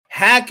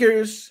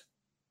Hackers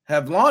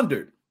have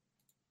laundered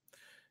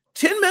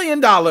 $10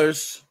 million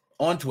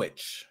on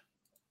Twitch.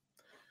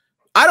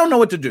 I don't know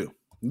what to do.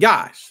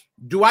 Guys,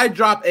 do I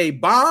drop a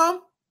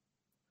bomb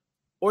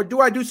or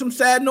do I do some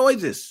sad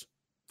noises?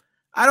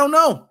 I don't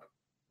know.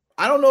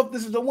 I don't know if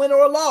this is a win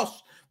or a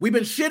loss. We've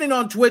been shitting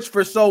on Twitch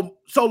for so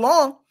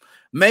long.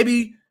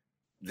 Maybe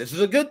this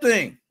is a good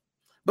thing.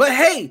 But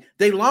hey,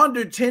 they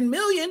laundered 10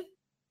 million.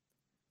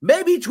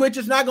 Maybe Twitch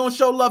is not going to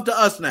show love to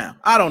us now.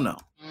 I don't know.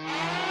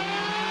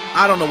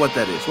 I don't know what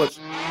that is.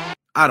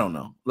 I don't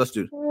know. Let's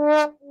do it.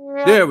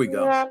 There we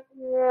go.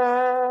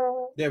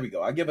 There we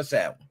go. I give a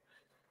sad one.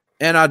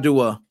 And I do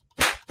a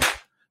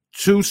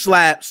 2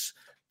 slaps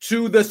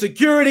to the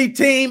security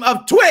team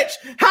of Twitch.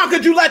 How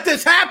could you let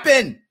this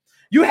happen?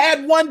 You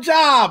had one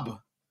job.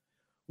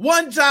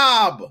 One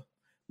job.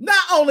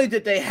 Not only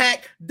did they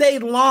hack, they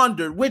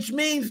laundered, which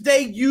means they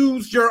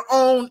used your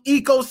own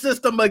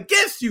ecosystem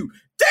against you.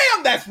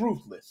 Damn, that's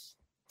ruthless.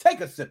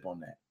 Take a sip on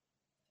that.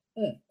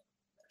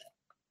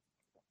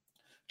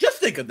 Just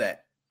think of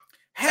that.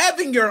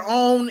 Having your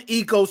own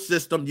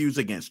ecosystem used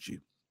against you.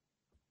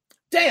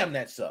 Damn,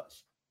 that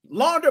sucks.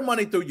 Launder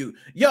money through you.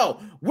 Yo,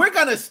 we're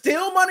going to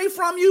steal money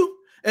from you.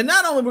 And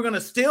not only we're going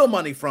to steal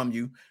money from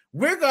you,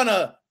 we're going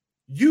to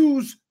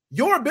use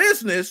your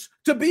business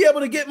to be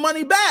able to get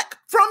money back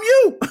from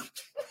you.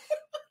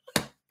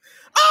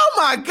 Oh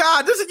my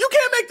God. You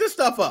can't make this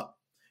stuff up.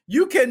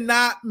 You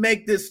cannot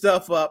make this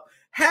stuff up.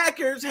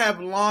 Hackers have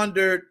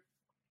laundered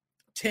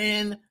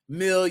 $10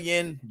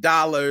 million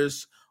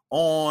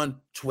on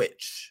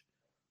Twitch.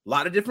 A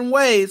lot of different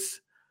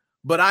ways,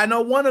 but I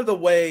know one of the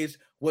ways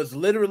was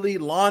literally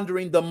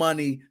laundering the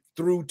money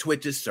through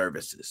Twitch's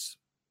services.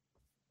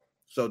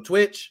 So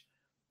Twitch,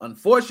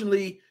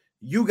 unfortunately,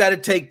 you got to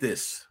take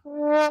this.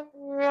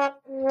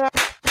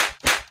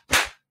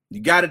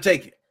 You got to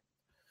take it.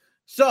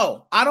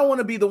 So I don't want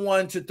to be the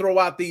one to throw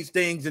out these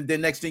things and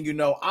then next thing you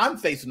know, I'm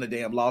facing a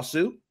damn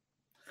lawsuit.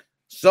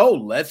 So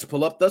let's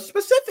pull up the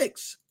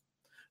specifics.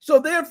 So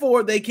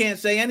therefore, they can't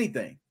say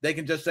anything. They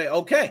can just say,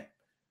 okay,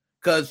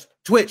 because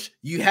Twitch,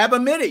 you have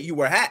admitted you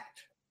were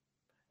hacked.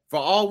 For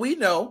all we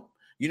know,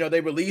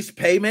 they released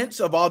payments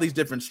of all these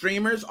different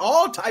streamers,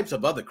 all types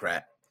of other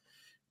crap.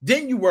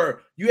 Then you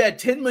had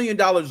 $10 million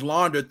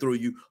laundered through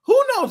you. Who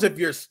knows if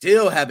you're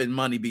still having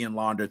money being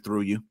laundered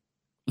through you?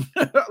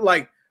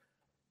 Like,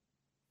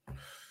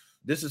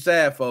 this is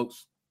sad,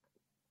 folks.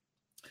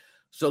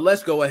 So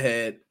let's go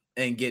ahead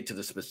and get to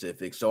the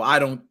specifics so I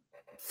don't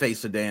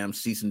face a damn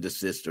cease and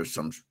desist or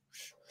some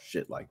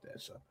shit like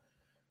that. So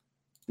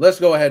let's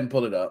go ahead and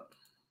pull it up.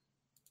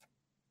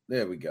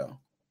 There we go.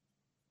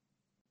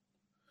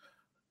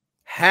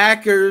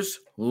 Hackers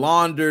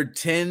laundered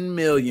 10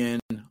 million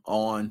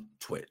on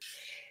Twitch.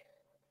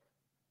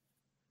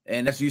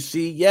 And as you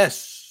see,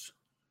 yes,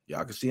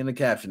 y'all can see in the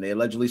caption, they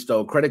allegedly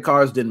stole credit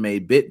cards, then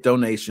made bit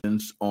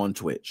donations on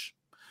Twitch.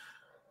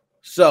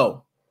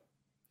 So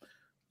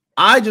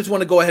I just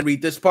want to go ahead and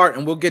read this part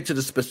and we'll get to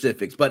the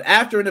specifics. But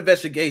after an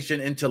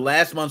investigation into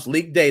last month's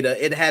leaked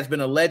data, it has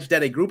been alleged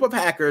that a group of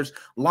hackers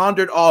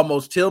laundered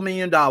almost $10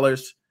 million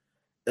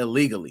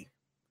illegally.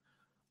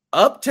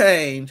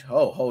 Illegally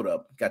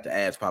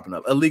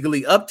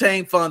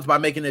obtained funds by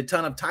making a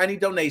ton of tiny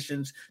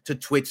donations to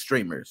Twitch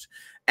streamers.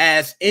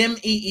 As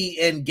MEE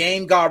and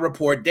Game Guard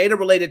report, data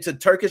related to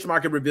Turkish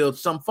market revealed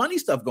some funny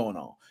stuff going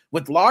on,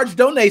 with large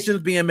donations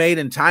being made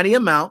in tiny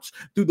amounts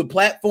through the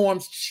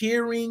platform's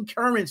cheering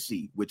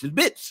currency, which is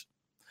bits.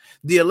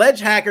 The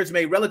alleged hackers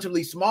made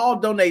relatively small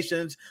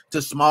donations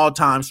to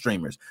small-time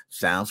streamers.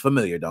 Sounds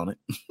familiar, don't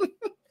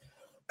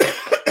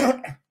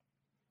it?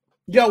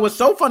 Yo, what's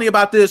so funny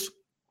about this?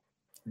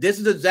 This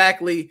is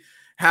exactly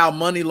how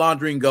money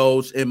laundering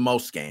goes in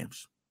most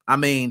scams. I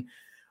mean,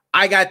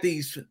 I got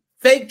these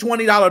fake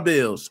 $20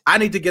 bills. I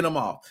need to get them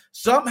off.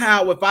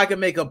 Somehow, if I can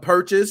make a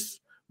purchase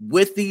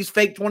with these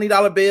fake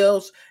 $20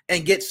 bills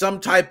and get some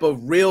type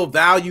of real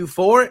value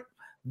for it,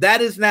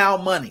 that is now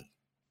money.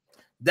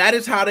 That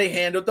is how they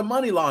handled the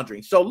money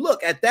laundering. So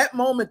look, at that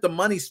moment, the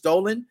money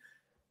stolen,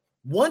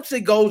 once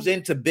it goes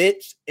into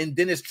bits and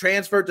then it's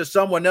transferred to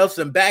someone else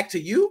and back to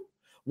you,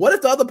 what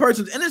if the other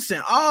person's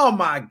innocent? Oh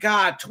my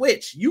God,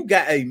 Twitch, you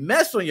got a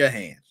mess on your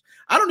hands.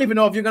 I don't even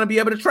know if you're going to be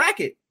able to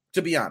track it,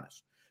 to be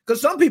honest.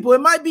 Because some people,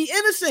 it might be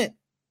innocent.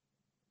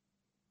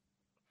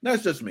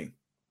 That's just me.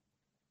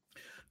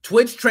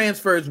 Twitch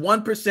transfers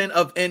 1%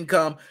 of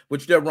income,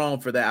 which they're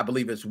wrong for that. I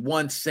believe it's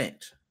 1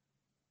 cent.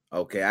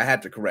 Okay, I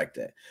had to correct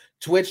that.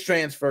 Twitch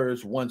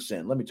transfers 1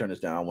 cent. Let me turn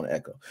this down. I want to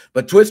echo.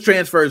 But Twitch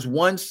transfers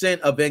 1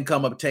 cent of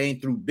income obtained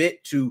through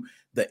bit to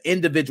the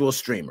individual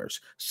streamers.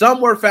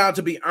 Some were found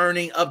to be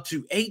earning up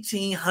to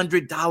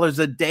 $1,800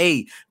 a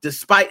day,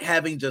 despite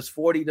having just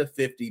 40 to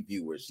 50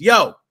 viewers.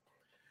 Yo,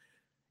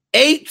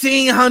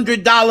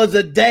 $1,800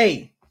 a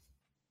day.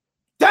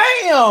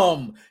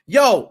 Damn.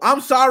 Yo, I'm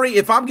sorry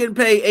if I'm getting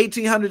paid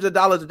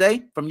 $1,800 a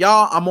day from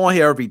y'all. I'm on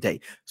here every day.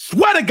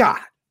 Swear to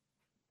God.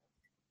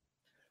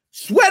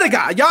 Swear to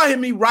God. Y'all hear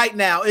me right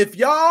now. If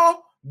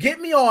y'all get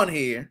me on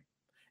here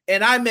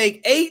and I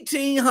make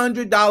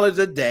 $1,800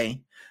 a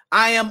day,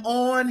 I am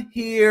on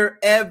here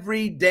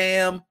every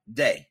damn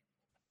day.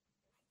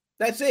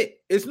 That's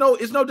it. It's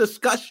no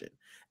discussion.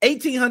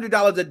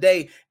 $1,800 a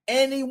day.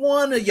 Any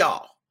one of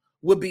y'all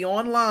would be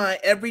online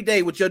every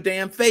day with your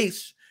damn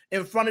face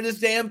in front of this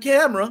damn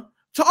camera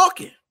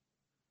talking.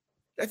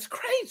 That's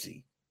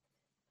crazy.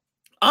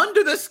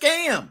 Under the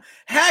scam,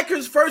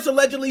 hackers first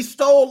allegedly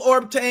stole or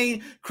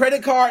obtained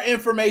credit card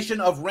information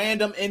of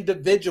random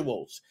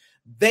individuals.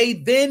 They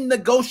then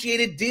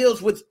negotiated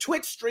deals with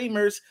Twitch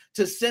streamers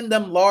to send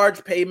them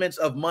large payments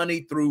of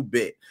money through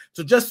Bit.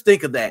 So just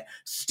think of that.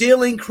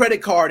 Stealing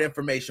credit card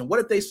information. What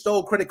if they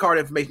stole credit card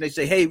information? They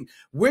say, hey,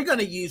 we're going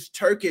to use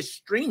Turkish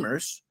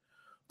streamers,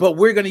 but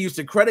we're going to use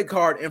the credit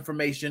card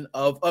information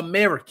of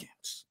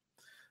Americans.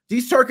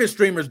 These Turkish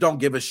streamers don't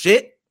give a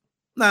shit.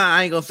 Nah,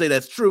 I ain't going to say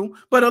that's true,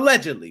 but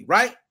allegedly,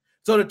 right?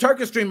 So the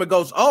Turkish streamer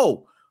goes,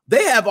 oh,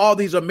 they have all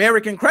these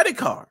American credit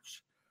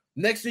cards.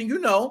 Next thing you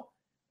know,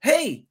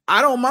 hey,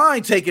 I don't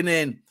mind taking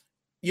in,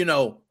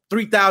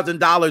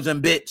 $3,000 in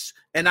bits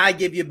and I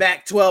give you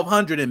back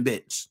 $1,200 in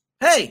bits.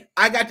 Hey,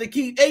 I got to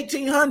keep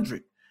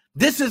 $1,800.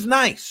 This is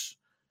nice.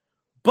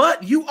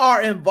 But you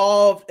are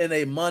involved in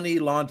a money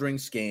laundering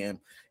scam.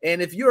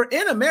 And if you're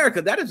in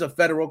America, that is a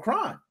federal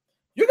crime.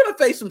 You're going to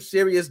face some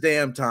serious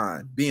damn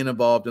time being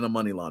involved in a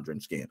money laundering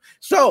scam.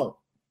 So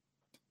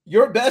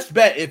your best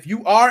bet, if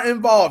you are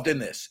involved in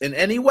this in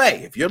any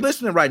way, if you're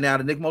listening right now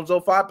to Nick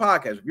Mozo 5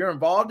 podcast, if you're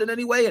involved in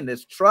any way in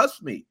this,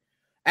 trust me,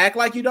 act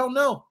like you don't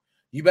know.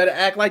 You better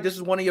act like this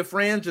is one of your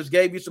friends just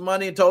gave you some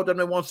money and told them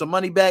they want some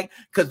money back,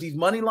 because these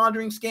money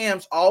laundering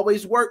scams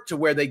always work to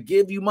where they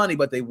give you money,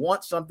 but they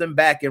want something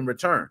back in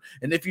return.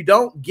 And if you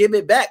don't give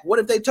it back, what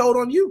if they told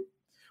on you?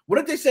 What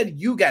if they said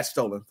you got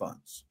stolen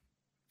funds?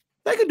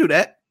 They can do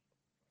that.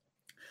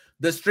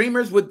 The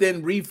streamers would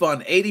then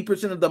refund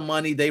 80% of the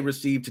money they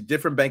received to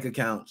different bank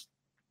accounts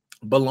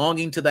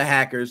belonging to the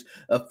hackers,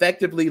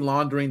 effectively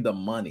laundering the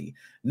money.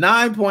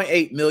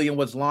 $9.8 million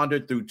was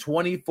laundered through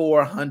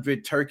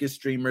 2,400 Turkish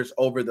streamers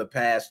over the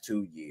past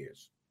 2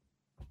 years.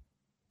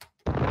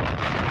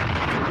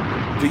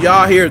 Do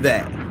y'all hear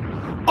that?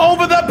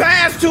 Over the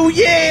past 2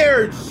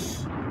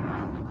 years!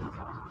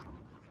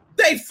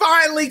 They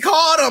finally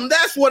caught them.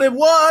 That's what it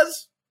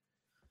was.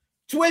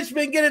 Twitch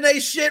been getting their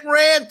shit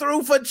ran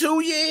through for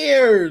 2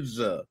 years.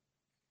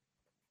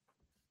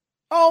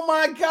 Oh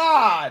my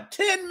God.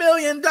 $10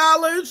 million,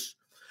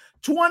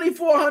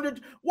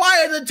 2,400.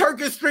 Why are the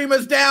Turkish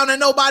streamers down and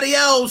nobody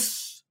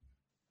else?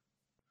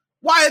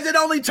 Why is it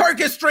only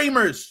Turkish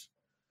streamers?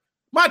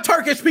 My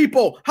Turkish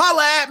people,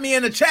 holla at me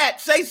in the chat.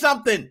 Say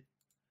something.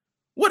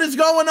 What is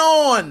going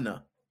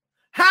on?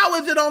 How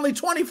is it only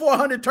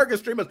 2,400 Turkish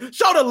streamers?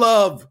 Show the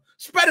love.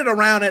 Spread it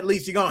around at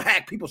least. You're going to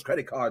hack people's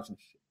credit cards and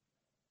shit.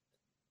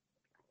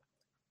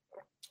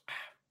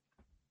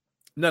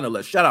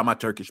 Nonetheless, shout out my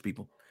Turkish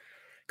people.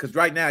 Because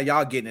right now,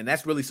 y'all getting, and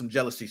that's really some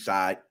jealousy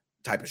side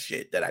type of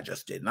shit that I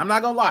just did. And I'm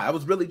not going to lie. I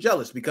was really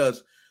jealous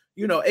because,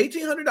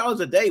 $1,800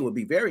 a day would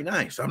be very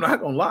nice. I'm not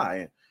going to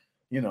lie.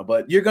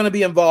 But you're going to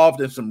be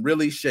involved in some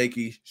really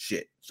shaky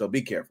shit. So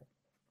be careful.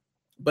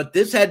 But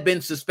this had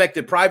been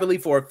suspected privately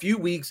for a few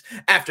weeks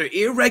after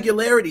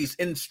irregularities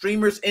in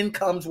streamers'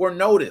 incomes were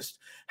noticed.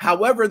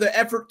 However, the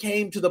effort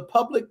came to the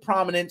public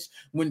prominence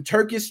when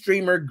Turkish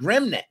streamer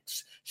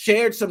Grimnex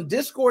shared some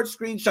Discord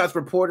screenshots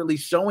reportedly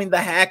showing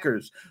the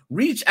hackers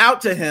reach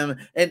out to him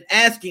and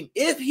asking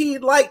if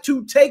he'd like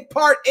to take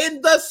part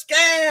in the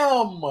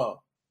scam.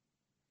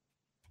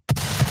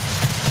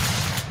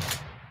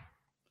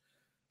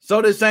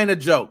 So this ain't a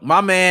joke.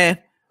 My man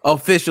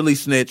officially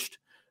snitched.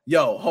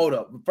 Yo, hold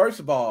up. First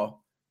of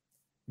all,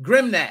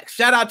 Grimnax,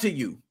 shout out to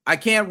you. I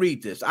can't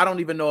read this. I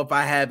don't even know if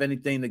I have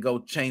anything to go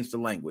change the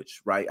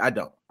language, right? I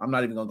don't. I'm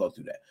not even going to go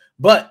through that.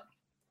 But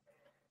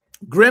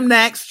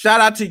Grimnax, shout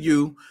out to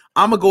you.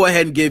 I'm going to go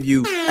ahead and give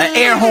you an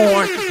air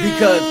horn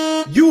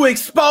because you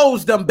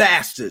exposed them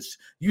bastards.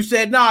 You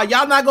said, nah,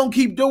 y'all not going to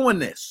keep doing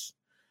this.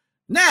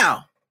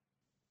 Now,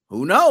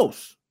 who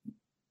knows?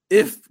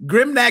 If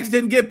Grimnax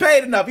didn't get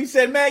paid enough, he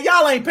said, man,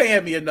 y'all ain't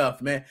paying me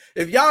enough, man.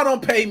 If y'all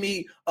don't pay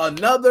me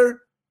another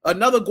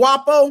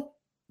guapo,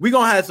 we're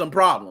going to have some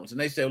problems.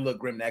 And they said, look,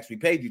 Grimnax, we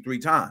paid you 3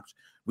 times.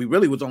 We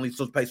really was only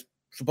supposed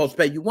to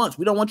pay you once.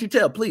 We don't want you to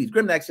tell, please.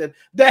 Grimnax said,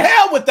 the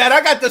hell with that.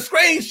 I got the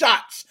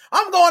screenshots.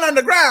 I'm going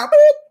underground.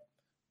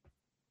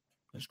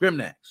 It's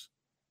Grimnax.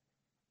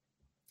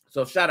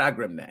 So shout out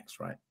Grimnax,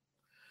 right?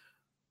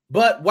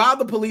 But while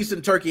the police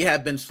in Turkey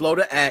have been slow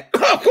to act,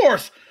 of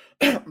course,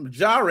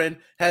 Jarin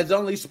has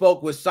only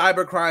spoke with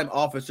cybercrime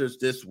officers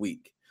this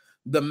week.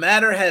 The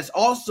matter has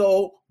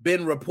also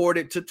been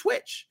reported to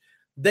Twitch.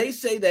 They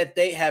say that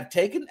they have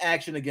taken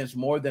action against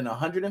more than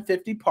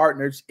 150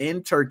 partners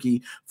in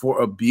Turkey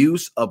for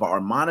abuse of our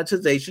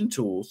monetization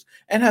tools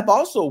and have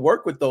also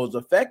worked with those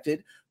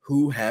affected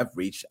who have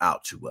reached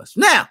out to us.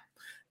 Now,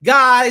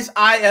 guys,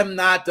 I am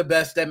not the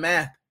best at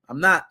math.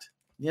 I'm not.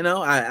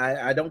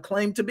 I don't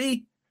claim to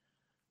be.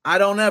 I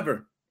don't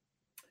ever.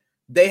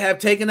 They have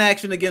taken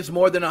action against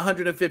more than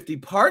 150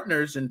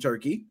 partners in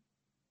Turkey.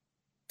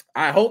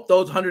 I hope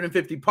those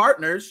 150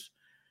 partners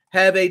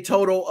have a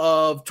total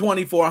of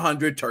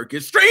 2,400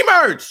 Turkish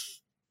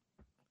streamers.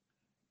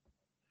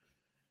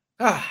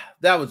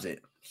 That was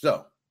it.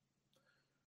 So